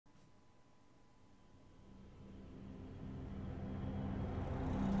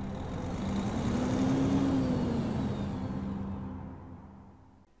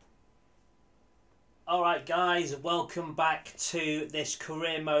Alright guys, welcome back to this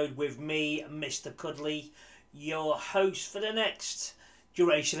career mode with me, Mr. Cuddly, your host for the next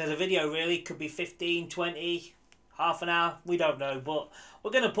duration of the video really. Could be 15, 20, half an hour, we don't know, but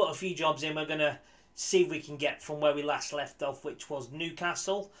we're going to put a few jobs in. We're going to see if we can get from where we last left off, which was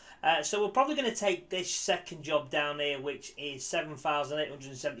Newcastle. So we're probably going to take this second job down here, which is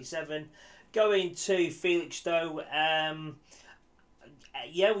 7,877, going to Felixstowe.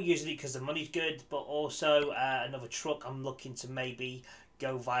 Yeah, we usually because the money's good, but also another truck. I'm looking to maybe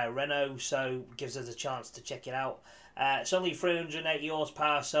go via Renault, so it gives us a chance to check it out. It's only 380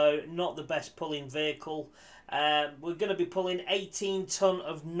 horsepower, so not the best pulling vehicle. We're going to be pulling 18 ton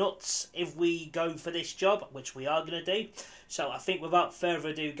of nuts if we go for this job, which we are going to do. So I think without further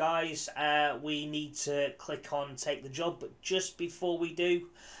ado, guys, we need to click on take the job. But just before we do,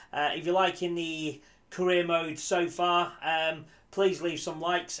 if you're liking the career mode so far, please leave some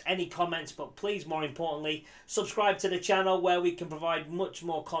likes, any comments, but please, more importantly, subscribe to the channel where we can provide much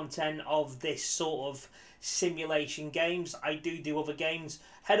more content of this sort of simulation games. I do other games.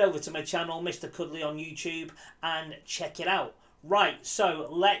 Head over to my channel, Mr. Cuddly on YouTube, and check it out. Right, so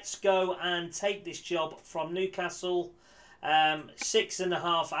let's go and take this job from Newcastle.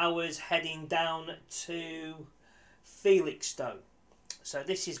 6.5 hours heading down to Felixstowe. So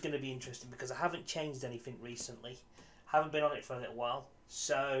this is going to be interesting because I haven't changed anything recently. Haven't been on it for a little while,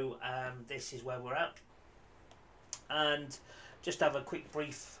 so this is where we're at. And just have a quick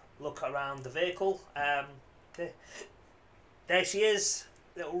brief look around the vehicle. There she is,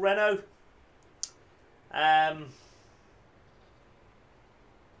 little Renault.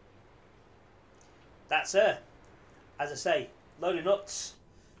 That's her. As I say, load of nuts.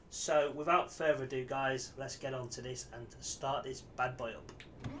 So without further ado, guys, let's get on to this and start this bad boy up.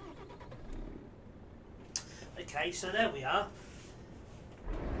 Okay, so there we are.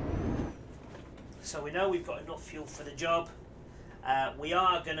 So we know we've got enough fuel for the job. I'm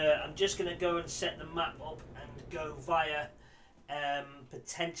just gonna go and set the map up and go via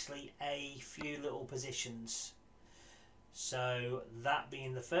potentially a few little positions. So that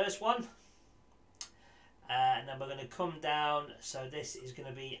being the first one, and then we're gonna come down. So this is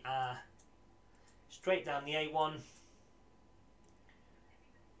gonna be straight down the A1.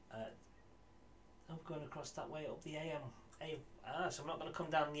 I'm going across that way up the so I'm not going to come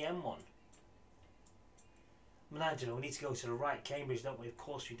down the M1. Angela, we need to go to the right, Cambridge, don't we? Of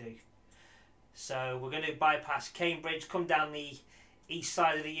course we do. So we're going to bypass Cambridge, come down the east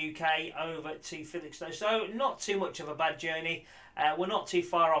side of the UK over to Felixstowe. So not too much of a bad journey. We're not too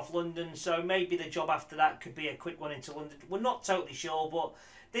far off London, so maybe the job after that could be a quick one into London. We're not totally sure, but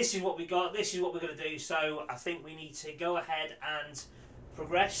this is what we got. This is what we're going to do. So I think we need to go ahead and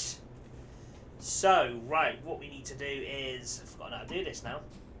progress. So, right, what we need to do is... I've forgotten how to do this now.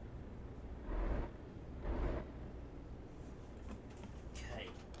 Okay,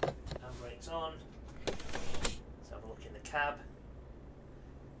 handbrakes on. Let's have a look in the cab.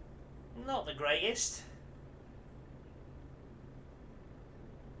 Not the greatest.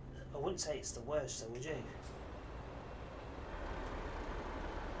 I wouldn't say it's the worst though, would you?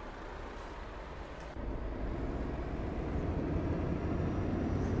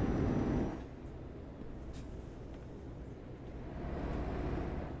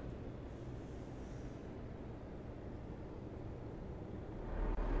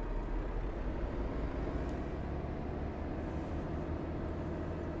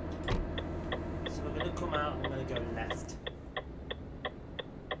 Come out, I'm going to go left.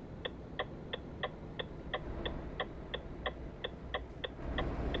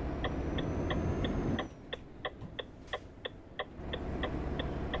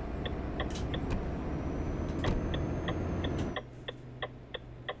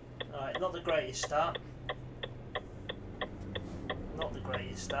 Alright, not the greatest start. Not the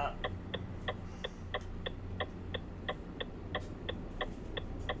greatest start.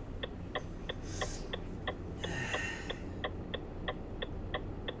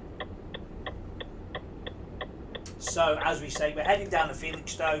 So, as we say, we're heading down to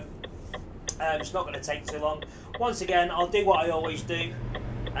Felixstowe. It's not going to take too long. Once again, I'll do what I always do.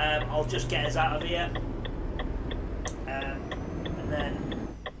 I'll just get us out of here. And then...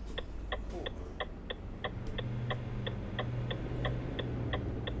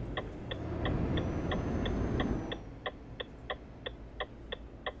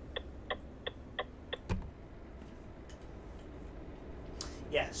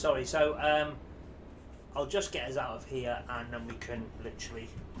 Yeah, sorry. So, I'll just get us out of here and then we can literally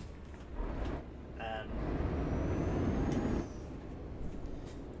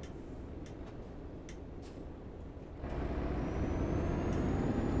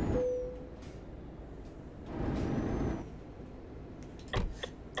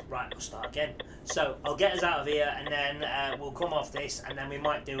Right, we'll start again. So I'll get us out of here, and then we'll come off this, and then we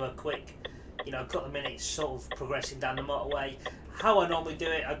might do a quick, you know, couple of minutes sort of progressing down the motorway. How I normally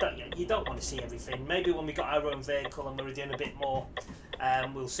do it, you don't want to see everything. Maybe when we got our own vehicle and we're doing a bit more,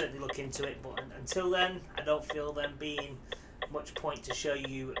 we'll certainly look into it. But until then, I don't feel there being much point to show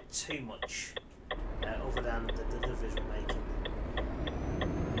you too much other than the deliveries we're making.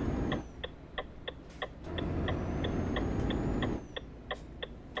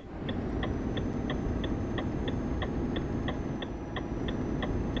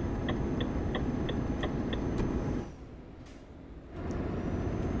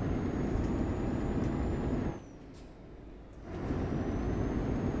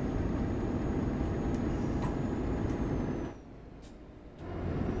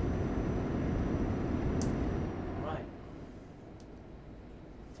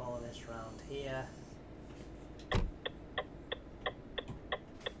 Round here.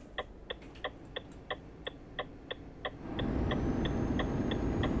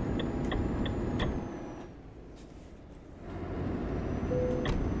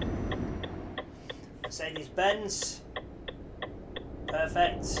 Mercedes-Benz.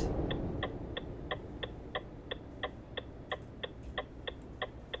 Perfect.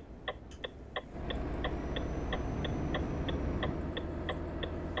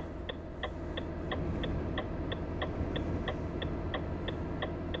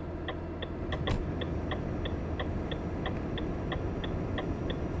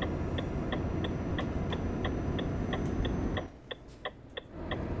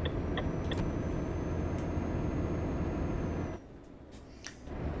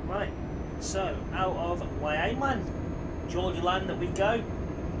 Right, so out of Wyoming, Georgia land that we go.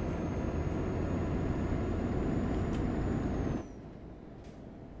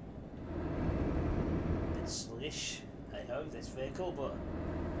 Bit sluggish, hey ho, this vehicle, but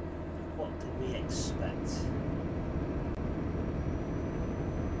what did we expect?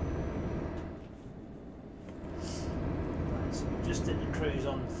 Right, so we're just at the cruise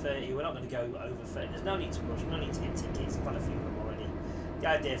on 30, we're not going to go over 30, there's no need to rush, no need to get tickets, quite a few of them already. The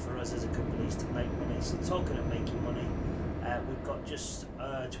idea for us as a company is to make money. So talking of making money, we've got just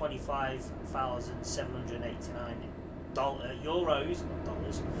 €25,789 euros, not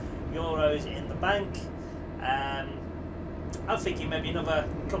dollars, euros in the bank. I'm thinking maybe another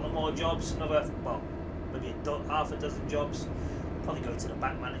couple of more jobs, maybe half a dozen jobs. Probably go to the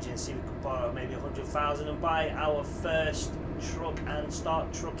back manager and see if we could borrow maybe 100,000 and buy our first truck and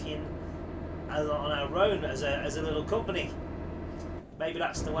start trucking on our own as a little company. Maybe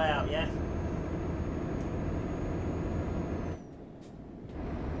that's the way out, yeah?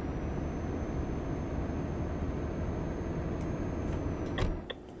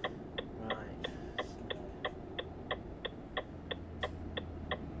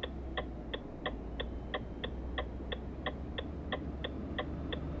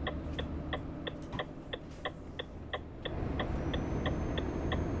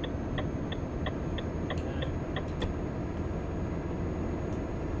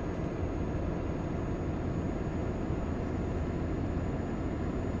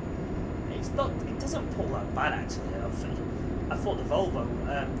 It doesn't pull that bad actually. I thought the Volvo,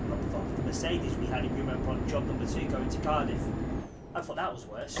 not the Volvo, the Mercedes we had, if you remember, on job number 2 going to Cardiff, I thought that was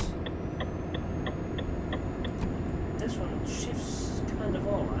worse. This one shifts kind of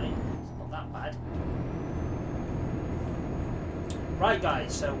alright, it's not that bad. Right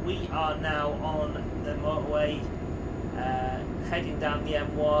guys, so we are now on the motorway, heading down the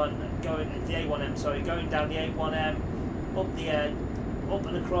M1, going down the A1M, up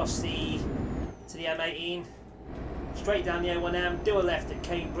and across to the M18, straight down the A1M, do a left at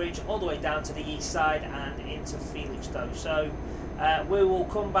Cambridge, all the way down to the east side and into Felixstowe. So we will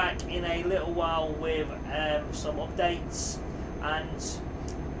come back in a little while with some updates, and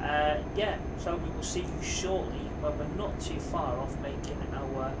yeah, so we will see you shortly when we're not too far off making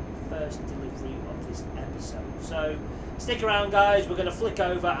our first delivery of this episode. So stick around guys, we're going to flick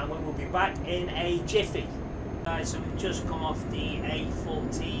over and we will be back in a jiffy. Guys, so we've just come off the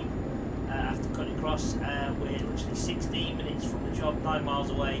A14 after cutting across. We're literally 16 minutes from the job, 9 miles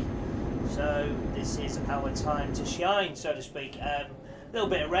away. So this is our time to shine, so to speak. A little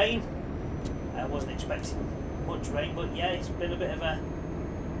bit of rain. I wasn't expecting much rain, but yeah, it's been a bit of a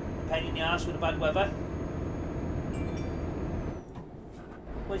pain in the arse with the bad weather.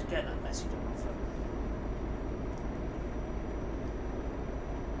 Always get that message on my phone.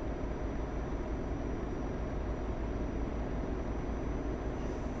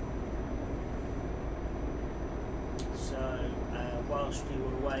 Whilst you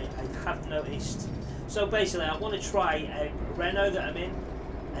were away, I have noticed. So basically, I want to try a Renault that I'm in.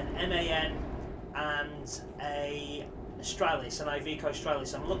 an MAN and a Stralis, an Iveco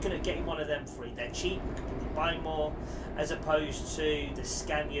Stralis. I'm looking at getting one of them free. They're cheap, we can probably buy more, as opposed to the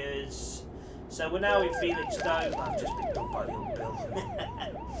Scanias. So we're now in Felixstowe. I've just been done by the old Bill.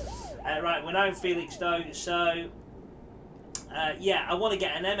 Right, we're now in Felixstowe, so yeah, I want to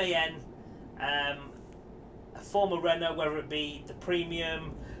get an MAN, a former Renault, whether it be the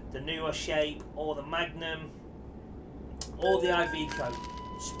Premium, the newer shape, or the Magnum, or the Iveco.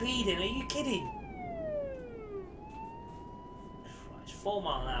 Speeding, are you kidding? It's 4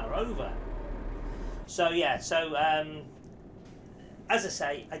 mile an hour over. So yeah, so as I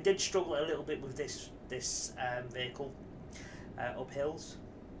say, I did struggle a little bit with this vehicle up hills.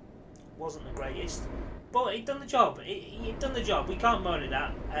 Wasn't the greatest, but it done the job. It done the job. We can't moan at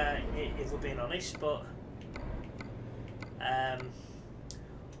that if we're being honest, but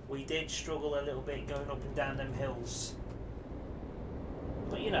we did struggle a little bit going up and down them hills.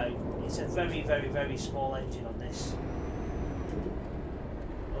 But you know, it's a very, very, very small engine on this.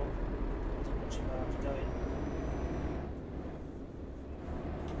 Oh, not much where I was going.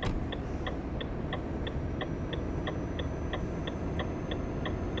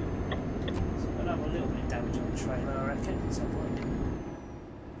 So we'll have a little bit of damage on the trailer, I reckon. Let's have a look.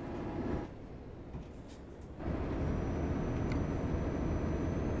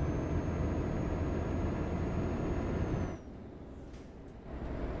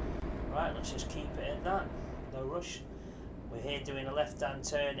 Right, let's just keep it at that. No rush. We're here doing a left-hand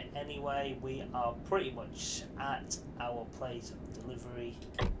turn anyway. We are pretty much at our place of delivery.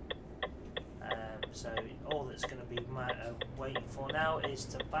 So all that's going to be waiting for now is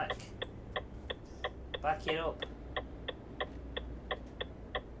to back it up.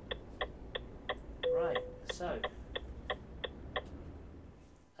 Right, so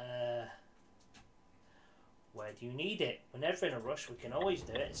where do you need it? We're never in a rush, we can always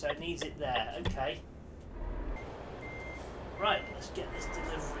do it, so it needs it there. Okay. Right, let's get this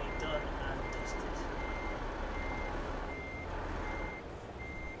delivery done and dusted.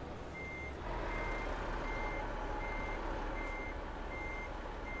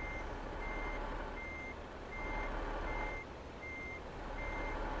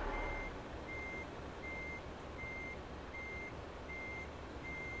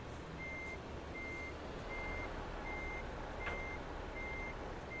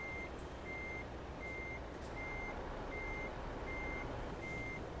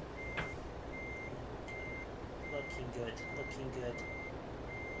 Looking good, looking good.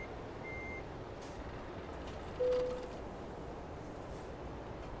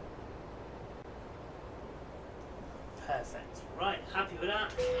 Perfect. Right, happy with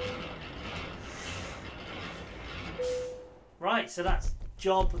that. Right, so that's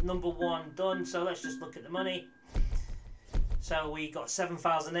job number 1 done. So let's just look at the money. So we got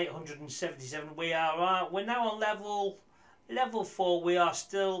 7,877. We're now on level 4. We are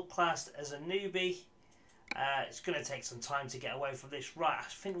still classed as a newbie. It's going to take some time to get away from this. Right, I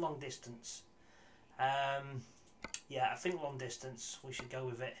think long distance. Yeah, I think long distance. We should go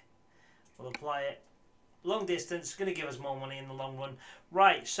with it. We'll apply it. Long distance is going to give us more money in the long run.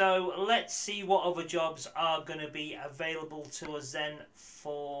 Right, so let's see what other jobs are going to be available to us then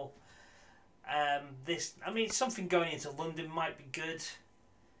for this. I mean, something going into London might be good.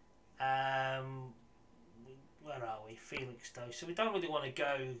 Where are we? Felixstowe. So we don't really want to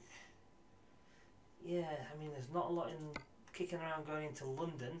go. Yeah, I mean, there's not a lot in kicking around going into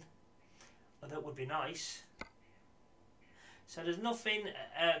London, but that would be nice. So there's nothing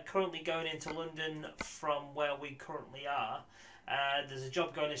currently going into London from where we currently are. There's a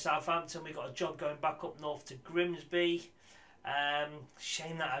job going to Southampton. We've got a job going back up north to Grimsby.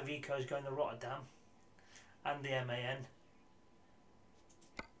 Shame that Iveco is going to Rotterdam and the MAN.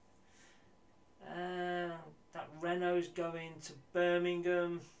 That Renault's going to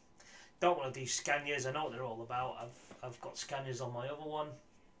Birmingham. Don't want to do Scanias. I know what they're all about. I've got Scanias on my other one.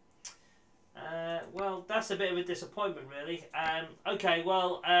 Well, that's a bit of a disappointment, really. Okay,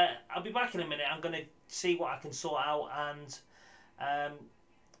 well, I'll be back in a minute. I'm going to see what I can sort out and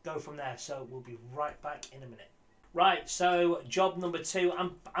go from there. So we'll be right back in a minute. Right, so job number 2.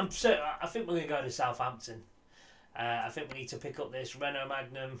 I'm certain. I think we're going to go to Southampton. I think we need to pick up this Renault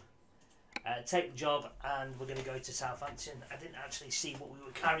Magnum, take the job, and we're going to go to Southampton. I didn't actually see what we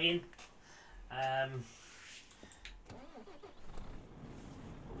were carrying. But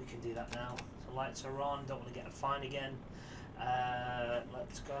we can do that now. The lights are on. Don't want to get a fine again.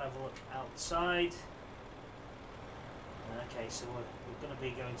 Let's go and have a look outside. Okay, so we're going to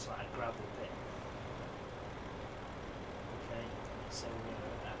be going to like a gravel pit. Okay, so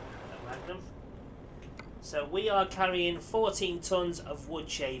we're at a Magnum. So we are carrying 14 tons of wood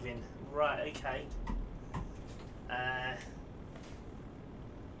shaving. Right, okay. Fair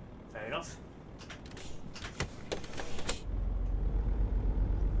enough.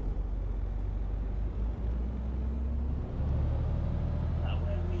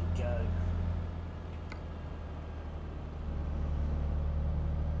 Where we go.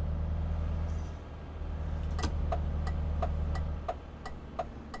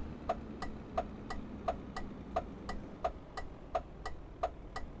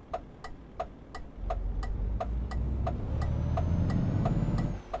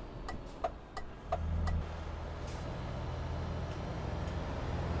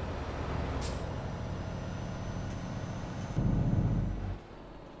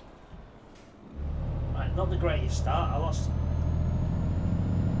 Not the greatest start. I lost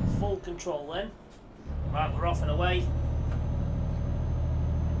full control then. Right, we're off and away.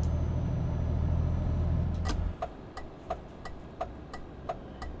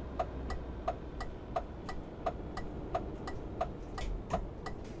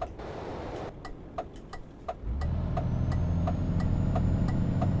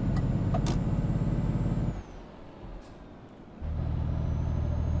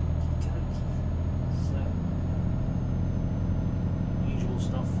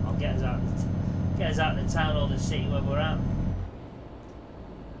 Get us out of the town or the city where we're at.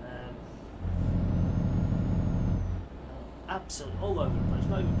 Absolutely all over the place,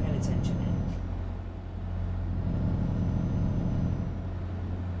 not even paying attention here.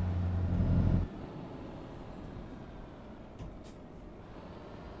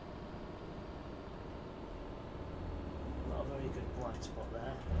 Not a very good blind spot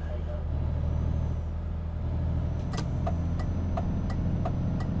there, but hey ho.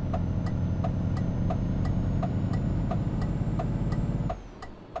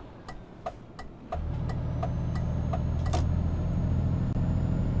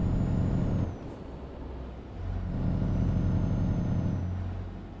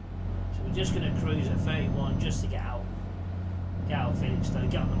 Just going to cruise at 31 just to get out of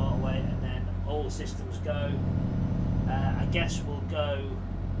Felixstowe, get on the motorway, and then all the systems go. I guess we'll go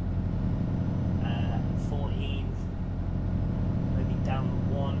 14, maybe down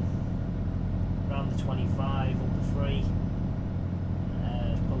 1, around the 25, up to 3.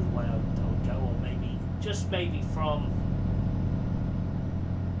 It's probably the way I would go, or maybe from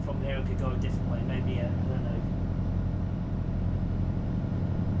here I could go a different way, maybe I don't know.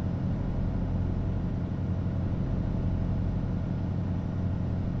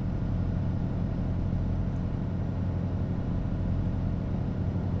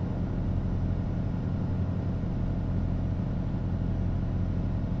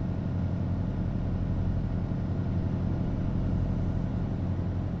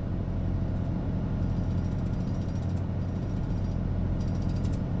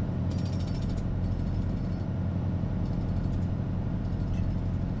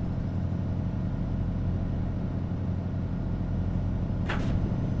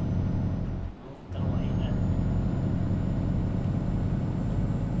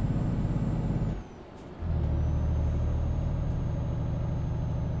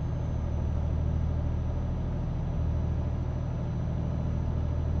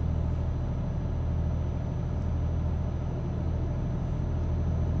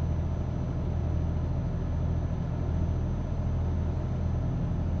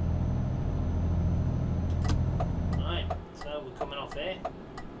 We're coming off here.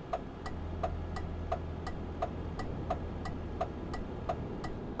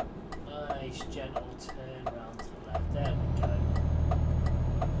 Nice gentle turn round to the left. There we go.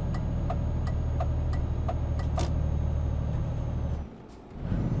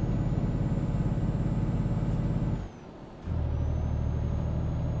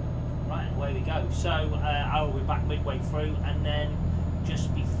 Right, away we go. So I will be back midway through, and then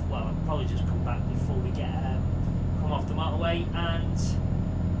just before, well, I'll probably just come back before we get come off the motorway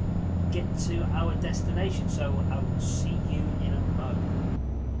and get to our destination. So I will see you in a moment.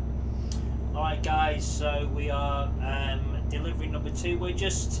 Alright guys, so we are delivery number 2. We're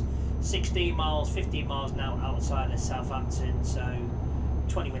just 16 miles, 15 miles now outside of Southampton, so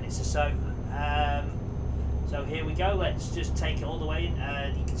 20 minutes or so. So here we go, let's just take it all the way in.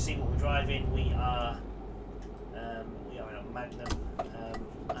 You can see what we're driving. We are in a Magnum,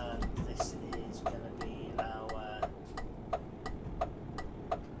 and this is going to be our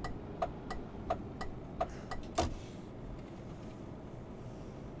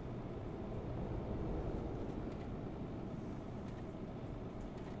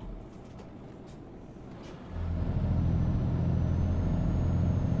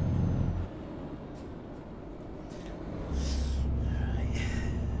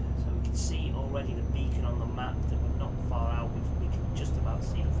already the beacon on the map that we're not far out. We can just about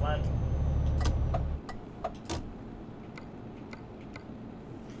see the flag.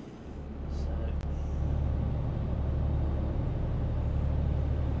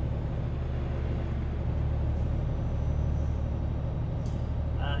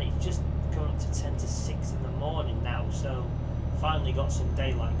 Just going up to 10 to 6 in the morning now, so finally got some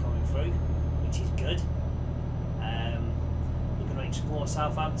daylight coming through, which is good. We're going to explore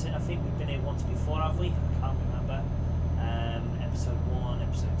Southampton. I think we've been here once before, have we? I can't remember. Episode 1,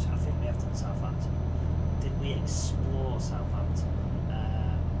 episode 2, I think we have done Southampton. Did we explore Southampton?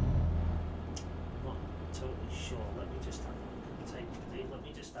 Not totally sure. Let me just have a look. Let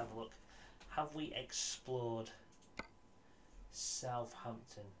me just have a look. Have we explored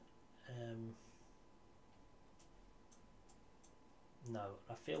Southampton? No,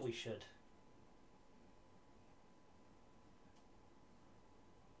 I feel we should.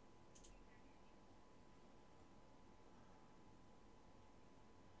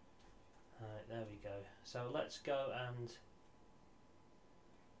 Alright, there we go. So let's go and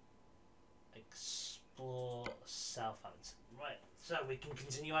explore Southampton. Right, so we can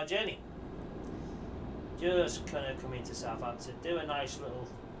continue our journey. Just gonna come into Southampton, do a nice little.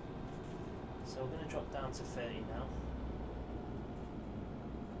 So we're going to drop down to 30 now.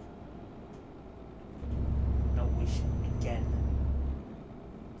 Don't wish again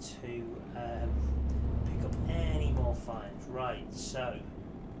to pick up any more finds. Right, so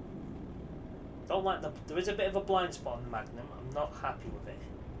don't like there is a bit of a blind spot on the Magnum. I'm not happy with it.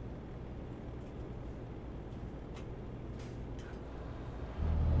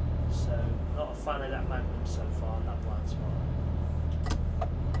 So not a fan of that Magnum so far, that blind spot.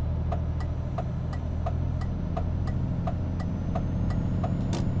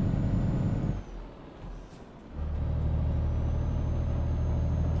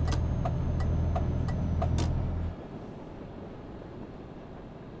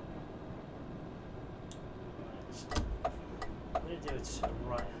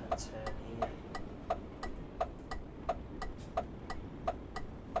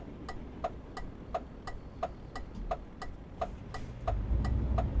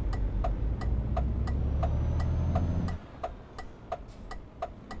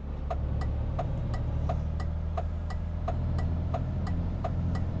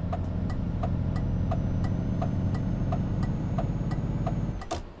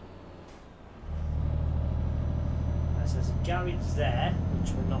 Garage there,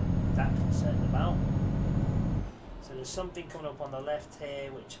 which we're not that concerned about. So there's something coming up on the left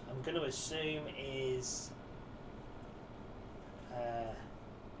here, which I'm going to assume is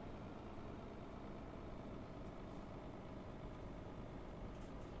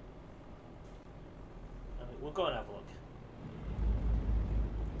we'll go and have a look.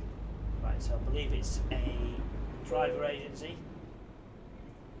 Right, so I believe it's a driver agency.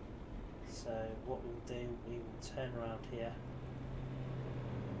 So what we'll do, we will turn around here.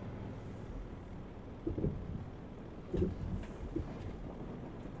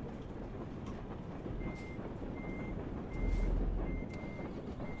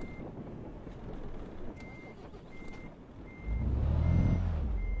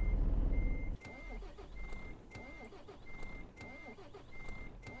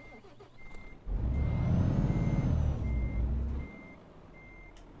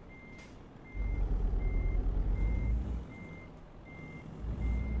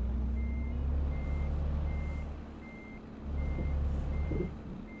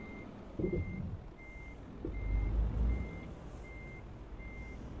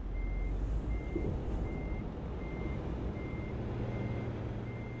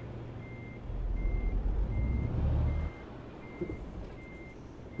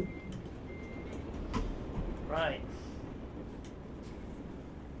 Right.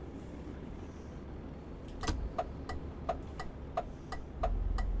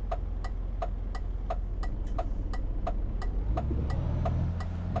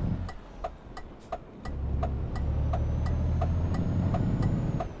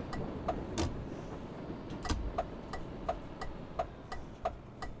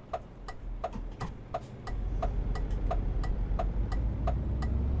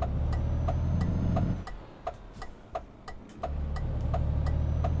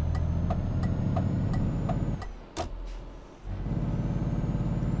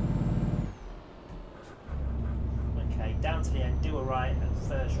 Down to the end, do a right and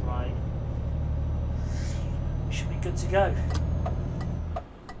first right. We should be good to go.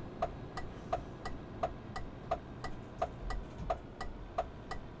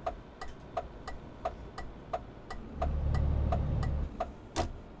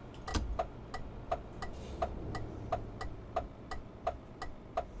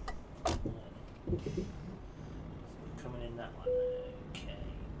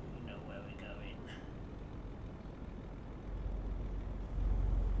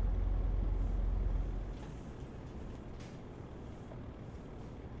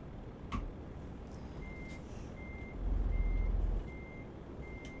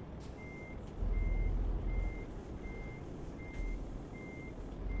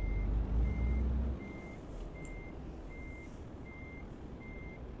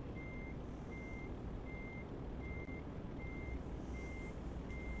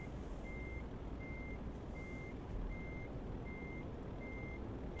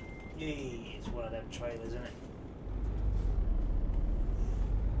 It's one of them trailers, isn't it?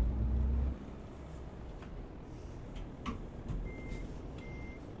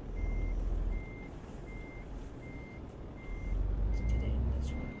 Let's get it in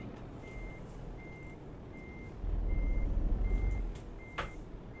this way.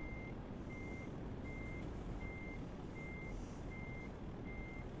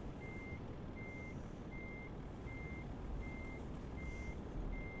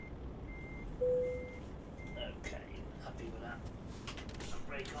 Okay, happy with that.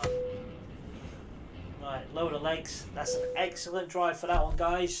 Brake on. Right, lower the legs. That's an excellent drive for that one,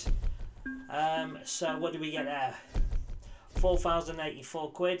 guys. So what do we get there?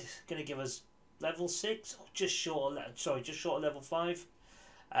 4,084 quid. Gonna give us level 6, or just short of, sorry, just short of level 5.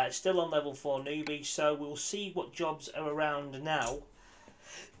 Still on level 4 newbie, so we'll see what jobs are around now.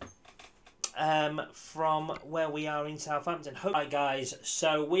 From where we are in Southampton. Hi guys,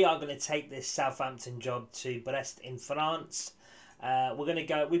 so we are going to take this Southampton job to Brest in France. We're going to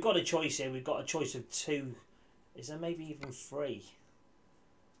go, we've got a choice here, we've got a choice of 2, is there maybe even 3?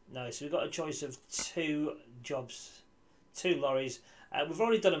 No, so we've got a choice of 2 jobs, 2 lorries. We've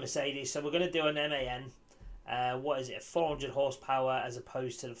already done a Mercedes, so we're going to do an MAN. What is it, 400 horsepower as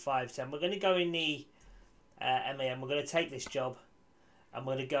opposed to the 510. We're going to go in the MAN, we're going to take this job. And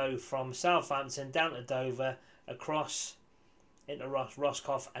we're going to go from Southampton down to Dover, across into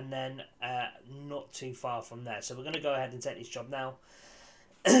Roscoff, and then not too far from there. So we're going to go ahead and take this job now.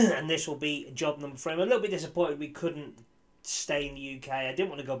 And this will be job number 3. I'm a little bit disappointed we couldn't stay in the UK. I didn't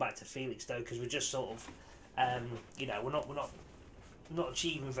want to go back to Felix though, because we're just sort of, you know, we're not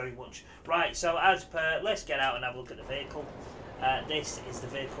achieving very much. Right, so as per, let's get out and have a look at the vehicle. This is the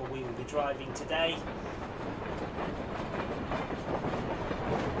vehicle we will be driving today.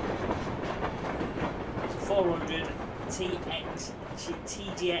 It's a 400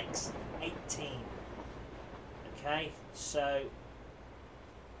 TGX 18. Okay, so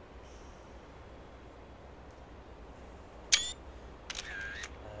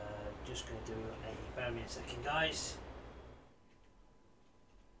just going to do a, bear me a second guys.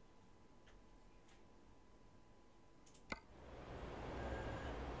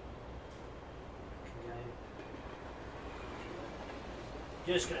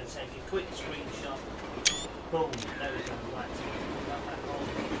 Just going to take a quick screenshot. Boom, there we go. Right, so put that back on.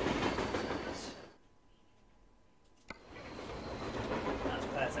 That's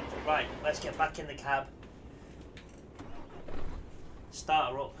perfect. Right, let's get back in the cab.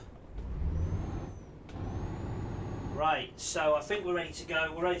 Start her up. Right, so I think we're ready to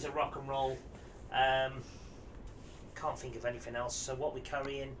go. We're ready to rock and roll. Can't think of anything else. So what we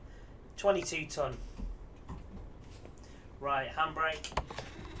carry in, 22 ton. Right, handbrake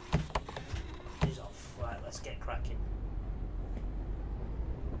is off. Right, let's get cracking.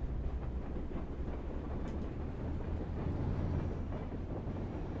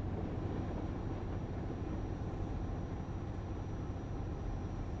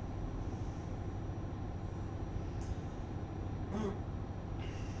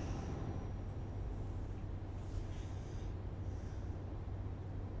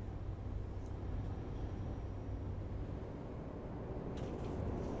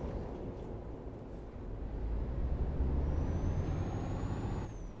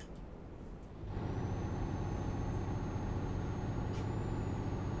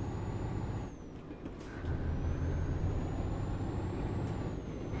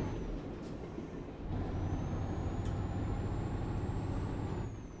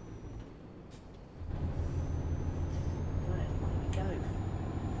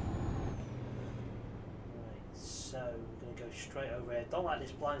 So we're going to go straight over here. Don't like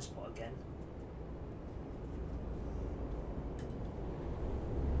this blind spot again.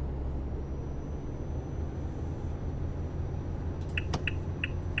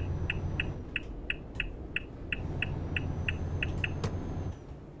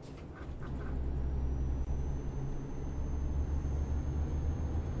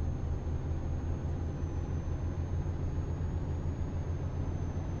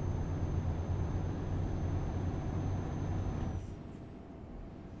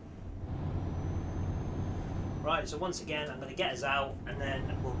 Right, so once again I'm going to get us out and then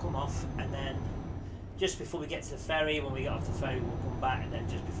we'll come off, and then just before we get to the ferry, when we get off the ferry we'll come back, and then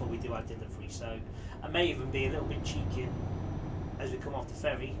just before we do our delivery. So I may even be a little bit cheeky as we come off the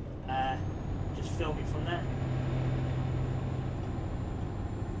ferry, just film it from there.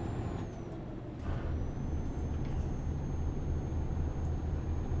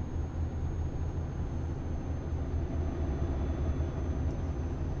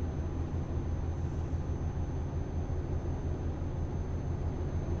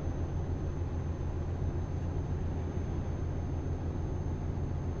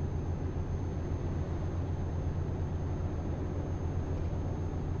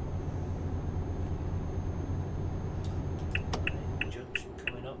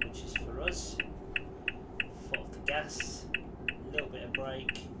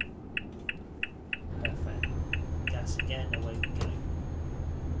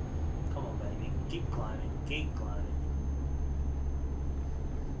 Gig climbing.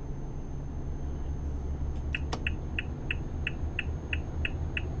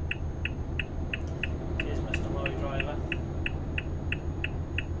 Cheers, Mr. Lorry Driver.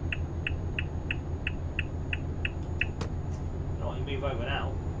 You want to move over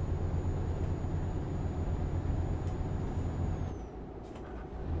now?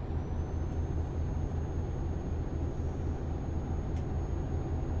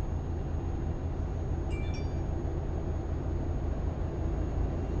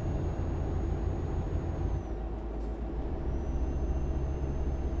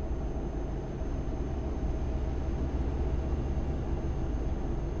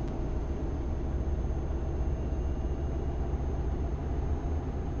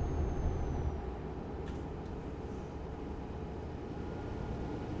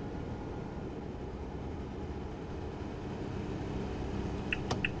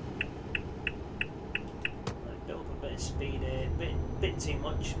 Speed here, bit too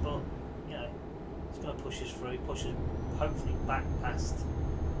much, but you know it's going to push us through, push us hopefully back past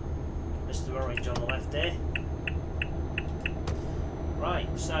Mr. Orange on the left there. Right,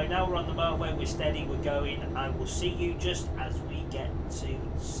 so now we're on the motorway, we're steady, we're going, and we'll see you just as we get to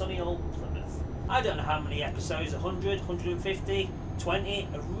sunny old Plymouth. I don't know how many episodes, 100, 150, 20,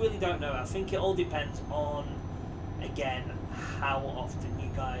 I really don't know. I think it all depends on, again, how often you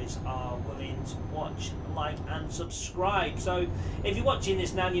guys are willing to watch, like and subscribe. So if you're watching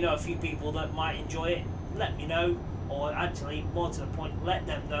this now and you know a few people that might enjoy it, let me know, or actually more to the point, let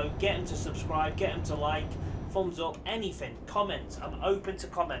them know, get them to subscribe, get them to like, thumbs up, anything, comments. I'm open to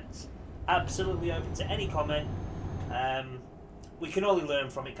comments, absolutely open to any comment. We can only learn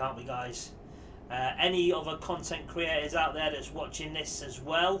from it, can't we, guys? Any other content creators out there that's watching this as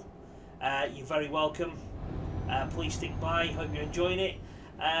well, you're very welcome. Please stick by, hope you're enjoying it.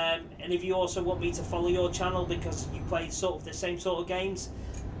 And if you also want me to follow your channel because you play sort of the same sort of games,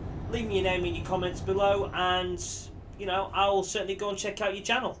 leave me your name in your comments below, and you know, I'll certainly go and check out your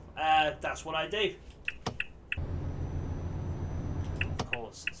channel. That's what I do. Of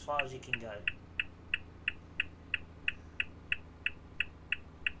course, as far as you can go.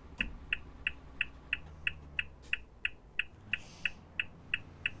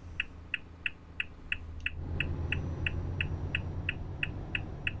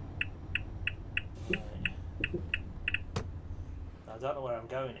 I don't know where I'm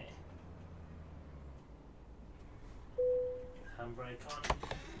going here. Handbrake on.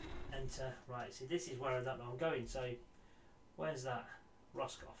 Enter. Right, see, this is where I don't know I'm going. So, where's that?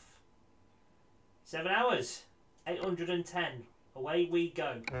 Roscoff. 7 hours. 810. Away we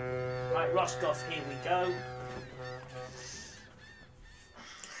go. Right, Roscoff, here we go.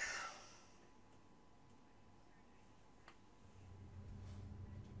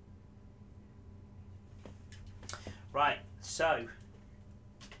 Right, so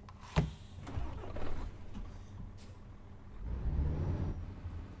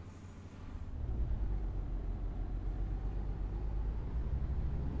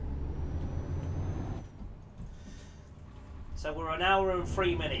we're an hour and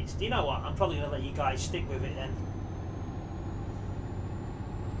 3 minutes. Do you know what? I'm probably going to let you guys stick with it then.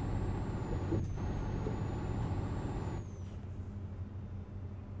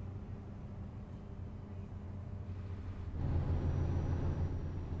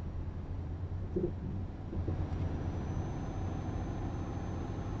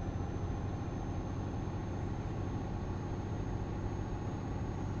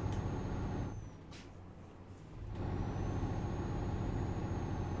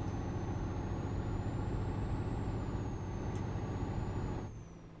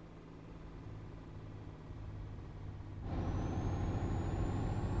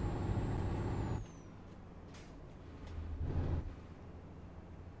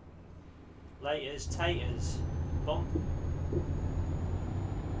 Laters, taters, bump.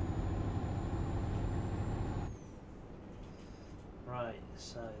 Right,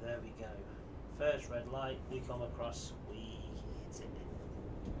 so there we go. First red light, we come across, we hit it.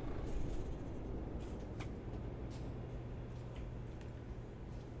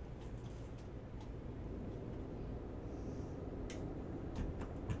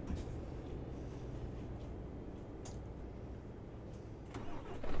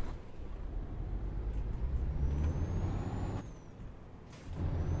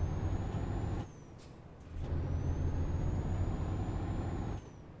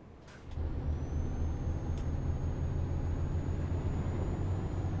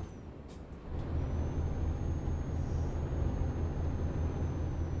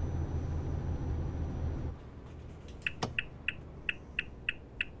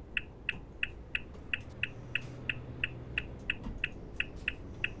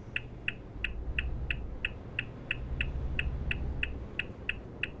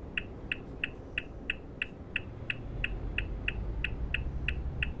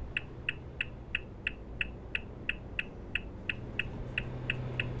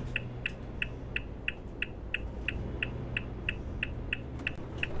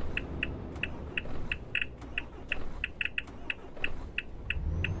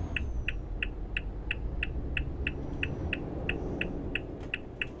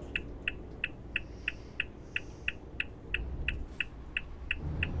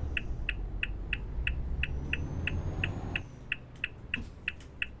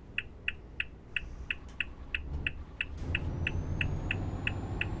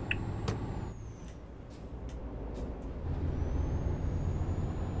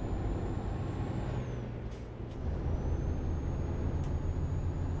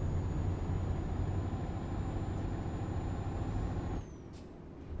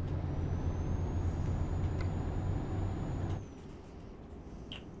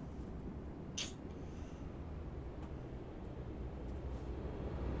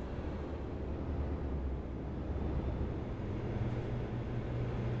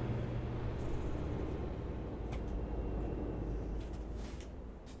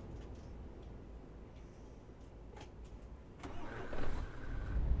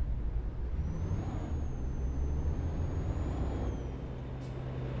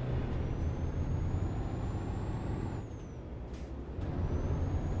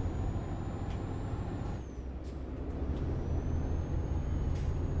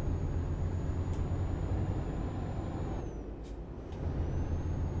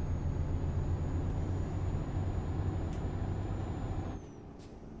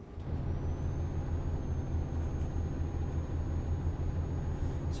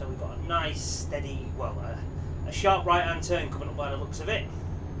 So we've got a nice steady, well, a sharp right hand turn coming up by the looks of it.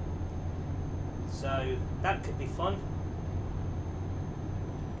 So that could be fun.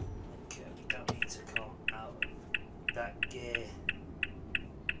 Okay, we don't need to come out of that gear.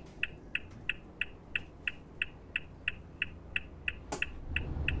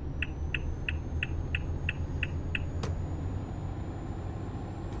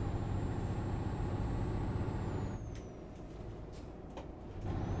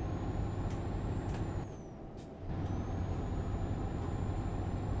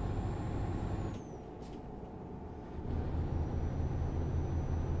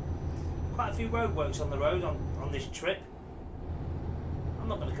 Quite a few roadworks on the road on this trip. I'm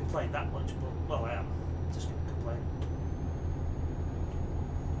not going to complain that much, but, well, I am just going to complain.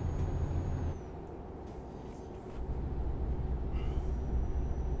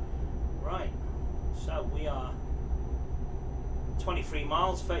 Right, so we are 23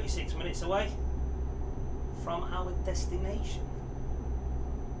 miles, 36 minutes away from our destination,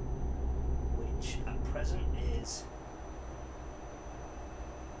 which at present is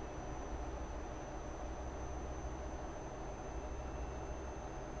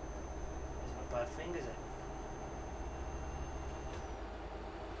bad thing, is it?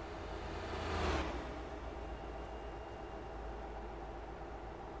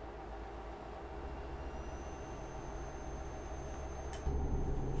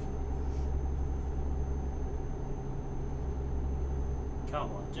 Come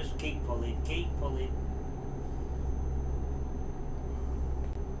on, just keep pulling, keep pulling.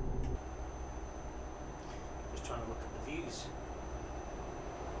 Just trying to look at the views.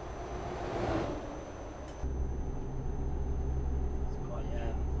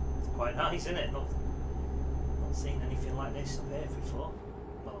 Quite nice, isn't it? Not seen anything like this up here before.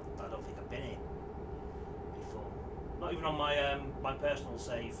 Well, I don't think I've been here before. Not even on my my personal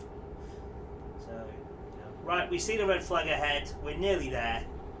save. So, you know. Right, we see the red flag ahead. We're nearly there.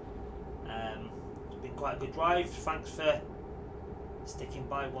 It's been quite a good drive. Thanks for sticking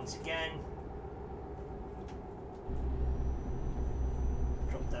by once again.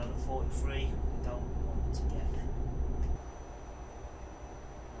 Drop down at 43. We don't want to get.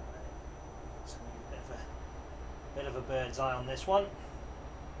 Bit of a bird's eye on this one.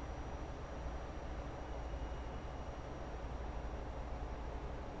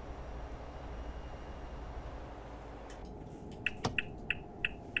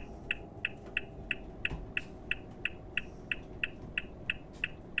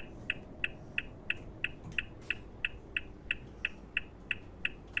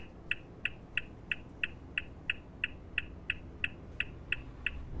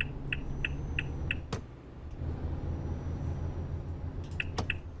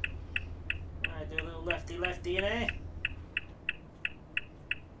 Lefty in here.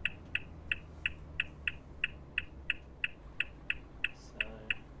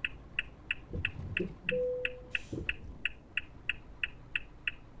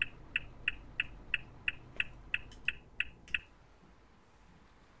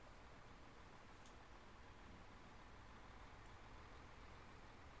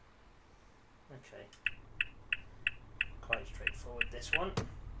 Okay. Quite straightforward, this one.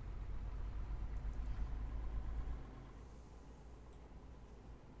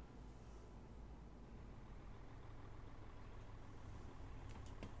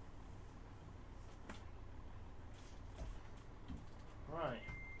 Right,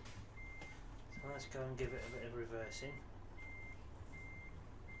 so let's go and give it a bit of reversing.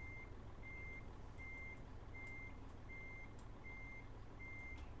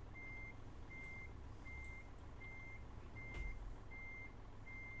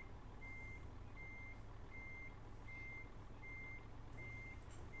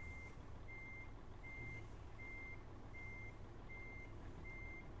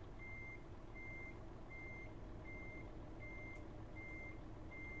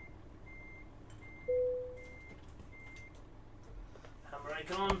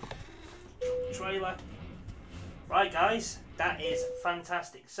 Handbrake on, trailer. Right guys, that is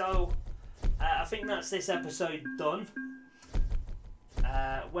fantastic. So I think that's this episode done.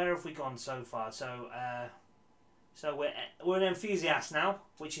 Where have we gone so far? So we're an enthusiast now,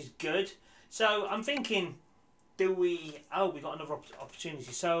 which is good. So I'm thinking, we got another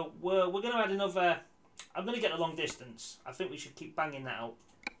opportunity. So we're going to add another. I'm going to get a long distance. I think we should keep banging that out.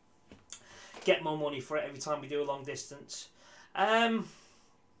 Get more money for it every time we do a long distance.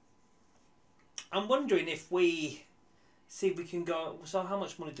 I'm wondering if we see if we can go. So how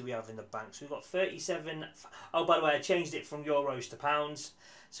much money do we have in the bank? So we've got 37. Oh, by the way, I changed it from euros to pounds.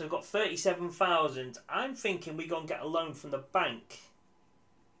 So we've got 37,000. I'm thinking we're going to get a loan from the bank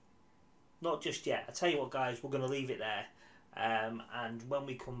Not just yet. I tell you what, guys, we're going to leave it there. And when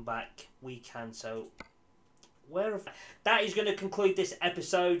we come back, we can. So, that is going to conclude this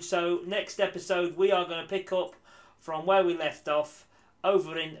episode. So, next episode, we are going to pick up from where we left off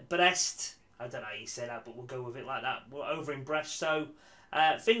over in Brest. I don't know how you say that, but we'll go with it like that. We're over in Brest. So,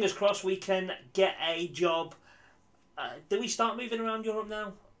 fingers crossed we can get a job. Do we start moving around Europe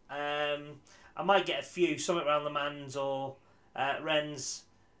now? I might get a few, somewhere around Le Mans or Rennes.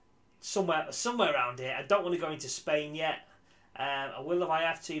 Somewhere around here. I don't want to go into Spain yet. I will if I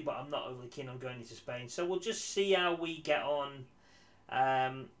have to, but I'm not overly keen on going into Spain. So we'll just see how we get on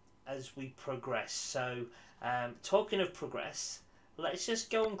as we progress. So talking of progress, let's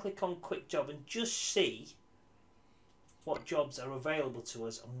just go and click on Quick Job and just see what jobs are available to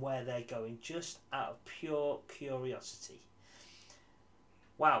us and where they're going, just out of pure curiosity.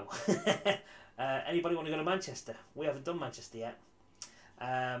 Wow. Anybody want to go to Manchester? We haven't done Manchester yet.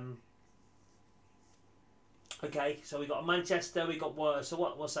 Okay, so we got a Manchester, we got what's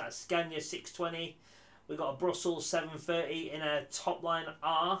that? Scania 620. We got a Brussels 730 in a top line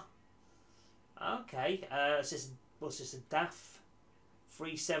R. Okay, what's this? A DAF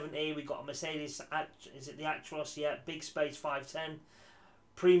 370. We got a Mercedes. Is it the Actros? Yeah, big space 510.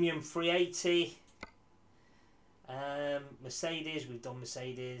 Premium 380. Mercedes. We've done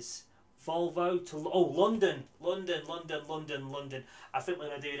Mercedes. Volvo to London. I think we're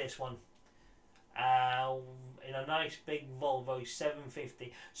gonna do this one. In a nice big Volvo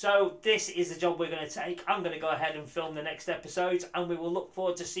 750. So this is the job we're going to take. I'm going to go ahead and film the next episode, and we will look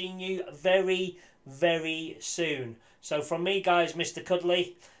forward to seeing you very, very soon. So from me, guys, Mr.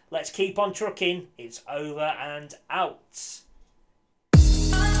 Cuddly, let's keep on trucking. It's over and out.